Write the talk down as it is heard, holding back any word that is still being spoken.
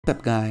What's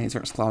up guys,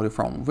 here's Claudio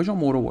from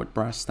Visualmodo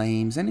WordPress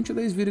themes, and in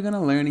today's video we're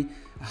gonna learn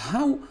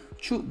how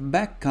to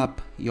back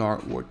up your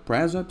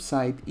WordPress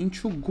website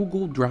into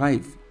Google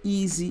Drive,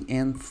 easy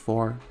and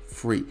for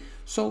free.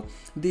 So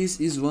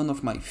this is one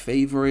of my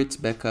favorite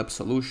backup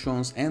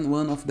solutions and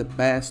one of the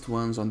best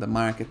ones on the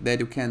market that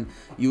you can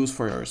use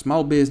for your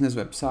small business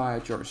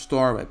website, your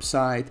store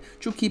website,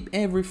 to keep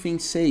everything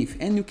safe,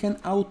 and you can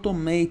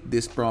automate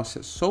this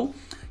process. So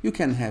you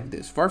can have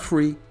this for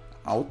free,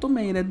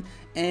 automated,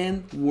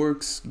 and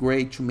works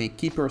great to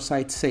keep your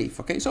site safe.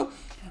 Okay, so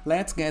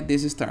let's get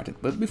this started.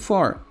 But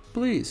before,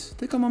 please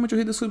take a moment to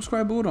hit the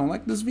subscribe button,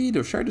 like this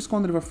video, share this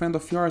content with a friend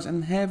of yours,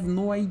 and have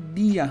no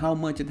idea how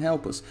much it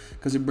helps us,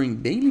 because we bring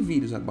daily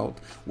videos about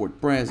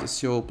WordPress,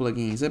 SEO,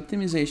 plugins,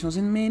 optimizations,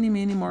 and many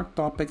more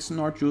topics in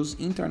order to use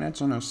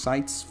internet on your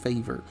site's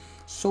favor.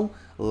 So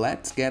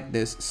let's get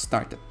this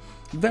started.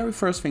 Very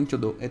first thing to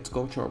do is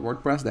go to our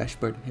WordPress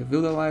dashboard, review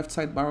the left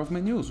sidebar of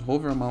menus,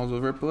 hover your mouse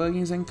over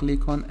plugins and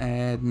click on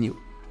add new.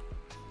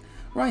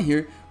 Right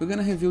here, we're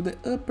gonna review the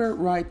upper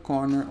right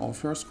corner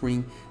of your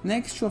screen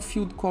next to a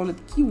field called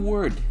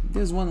keyword.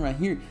 This one right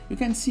here, you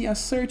can see a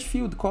search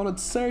field called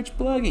search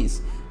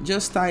plugins.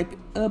 Just type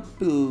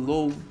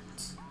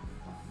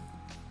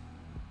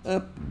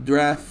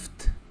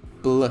updraft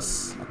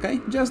plus, okay,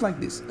 just like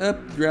this,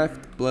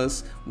 updraft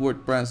plus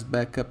WordPress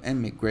backup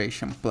and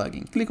migration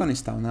plugin. Click on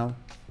install now.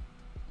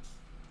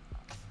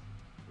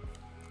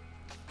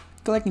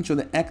 Click into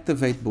the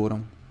activate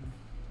button.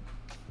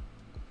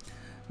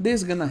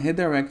 This is gonna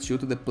redirect you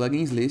to the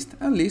plugins list,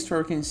 a list where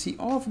you can see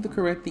all of the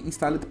correctly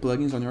installed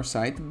plugins on your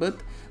site,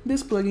 but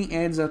this plugin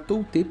adds a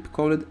tooltip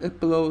called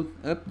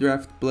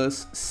Updraft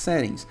Plus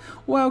Settings.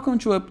 Welcome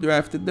to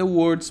Updraft, the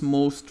world's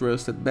most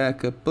trusted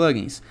backup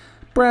plugins.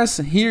 Press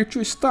here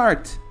to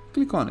start,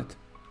 click on it.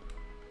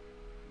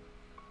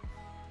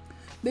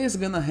 This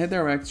is gonna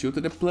redirect you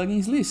to the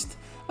plugins list,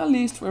 a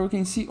list where you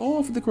can see all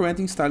of the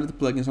correctly installed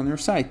plugins on your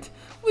site.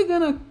 We're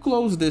gonna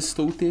close this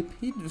tooltip,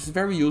 it's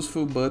very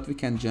useful, but we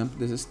can jump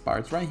this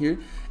part right here,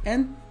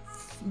 and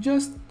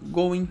just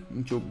going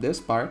into this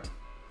part,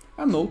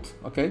 a note,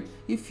 okay?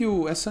 If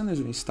you, as soon as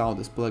you install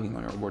this plugin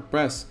on your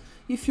WordPress,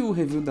 if you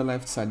review the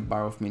left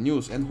sidebar of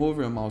menus and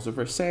hover your mouse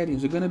over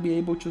settings, you're gonna be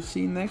able to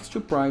see next to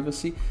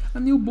privacy a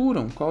new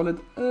button called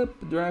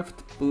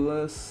Updraft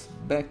Plus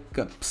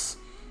Backups.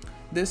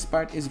 This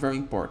part is very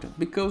important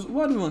because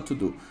what we want to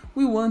do?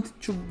 We want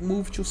to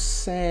move to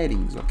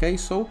settings, okay?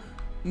 So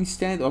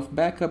instead of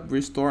backup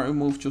restore, we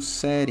move to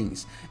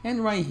settings.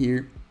 And right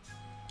here,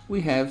 we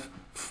have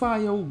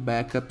file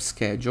backup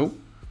schedule.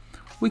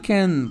 We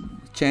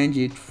can change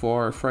it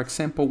for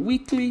example,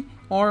 weekly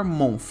or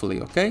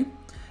monthly, okay?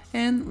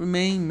 And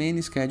remain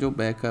main schedule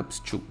backups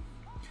too.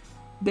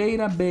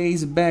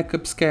 Database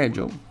backup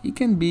schedule. It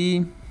can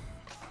be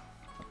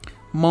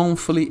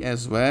monthly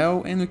as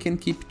well, and we can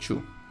keep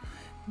two.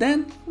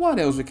 Then what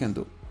else we can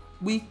do?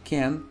 We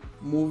can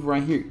move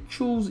right here.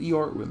 Choose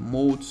your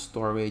remote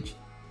storage,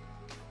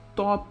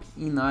 top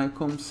in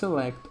icon,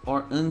 select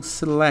or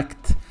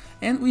unselect.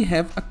 And we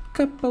have a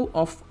couple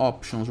of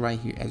options right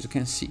here, as you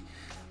can see.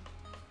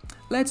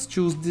 Let's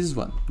choose this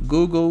one,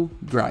 Google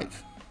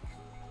Drive.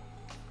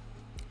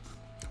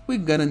 We're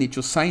gonna need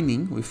to sign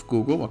in with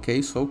Google,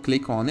 okay? So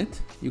click on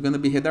it. You're gonna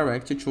be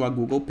redirected to a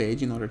Google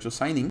page in order to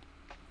sign in.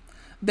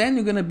 Then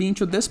you're gonna be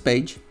into this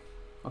page,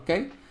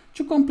 okay?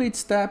 To complete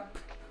step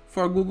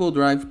for Google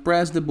Drive,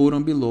 press the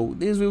button below.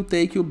 This will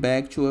take you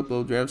back to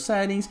upload Drive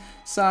settings,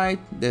 site,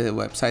 the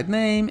website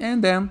name,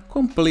 and then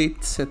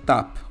complete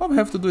setup. All we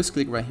have to do is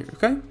click right here,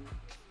 okay?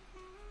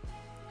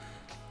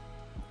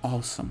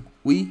 Awesome.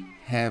 We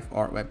have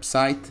our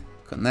website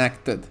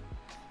connected.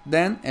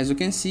 Then, as you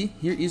can see,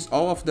 here is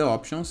all of the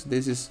options.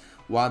 This is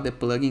what the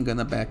plugin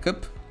gonna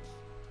backup.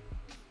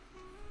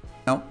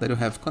 Now that you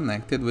have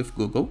connected with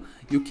Google,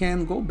 you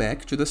can go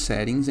back to the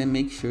settings and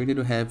make sure that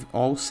you have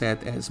all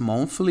set as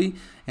monthly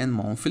and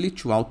monthly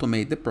to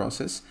automate the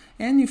process.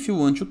 And if you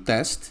want to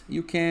test,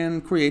 you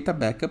can create a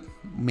backup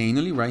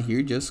manually right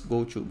here. Just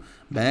go to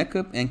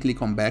backup and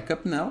click on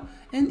backup now.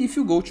 And if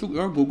you go to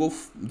your Google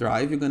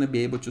Drive, you're gonna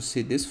be able to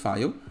see this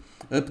file,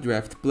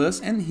 Updraft Plus,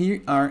 and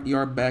here are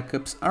your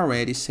backups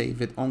already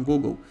saved on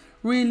Google.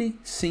 Really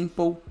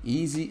simple,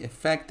 easy,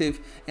 effective,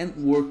 and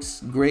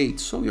works great.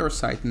 So your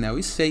site now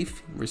is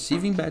safe,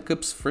 receiving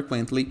backups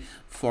frequently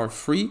for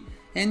free,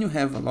 and you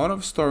have a lot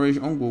of storage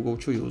on Google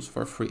to use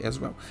for free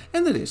as well.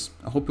 And that is,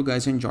 I hope you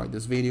guys enjoyed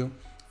this video.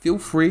 Feel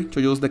free to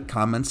use the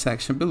comment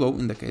section below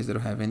in the case that you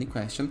have any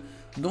question.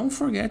 Don't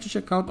forget to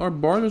check out our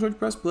Borders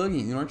WordPress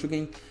plugin in order to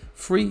gain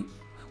free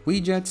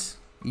widgets,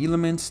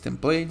 elements,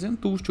 templates,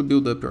 and tools to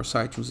build up your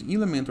site using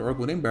Elementor or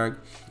Gutenberg,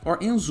 or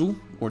Enzu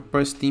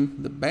WordPress theme,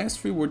 the best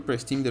free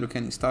WordPress theme that you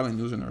can install and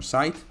use on your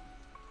site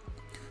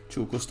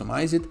to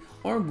customize it,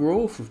 or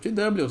Growth with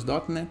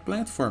GW's.NET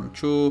platform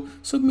to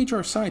submit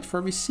your site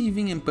for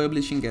receiving and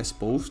publishing guest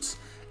posts.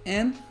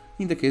 And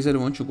in the case that you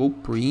want to go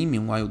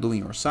premium while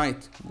doing your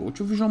site, go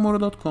to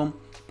visualmodo.com,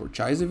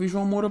 purchase the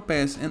Visualmodo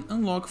Pass, and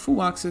unlock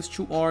full access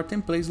to our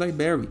templates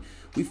library,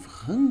 with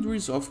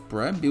hundreds of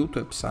pre-built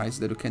websites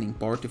that you can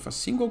import with a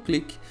single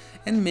click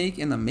and make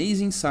an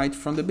amazing site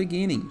from the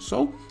beginning.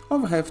 So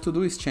all you have to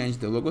do is change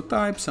the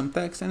logotype, some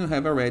text, and you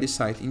have a ready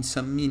site in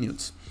some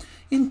minutes.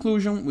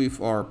 Inclusion with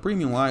our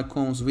premium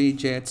icons,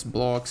 widgets,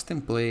 blocks,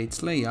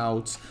 templates,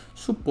 layouts,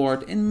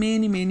 support, and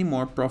many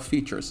more pro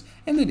features.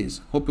 And it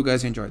is. Hope you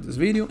guys enjoyed this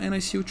video, and I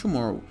see you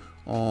tomorrow.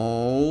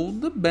 All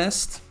the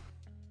best!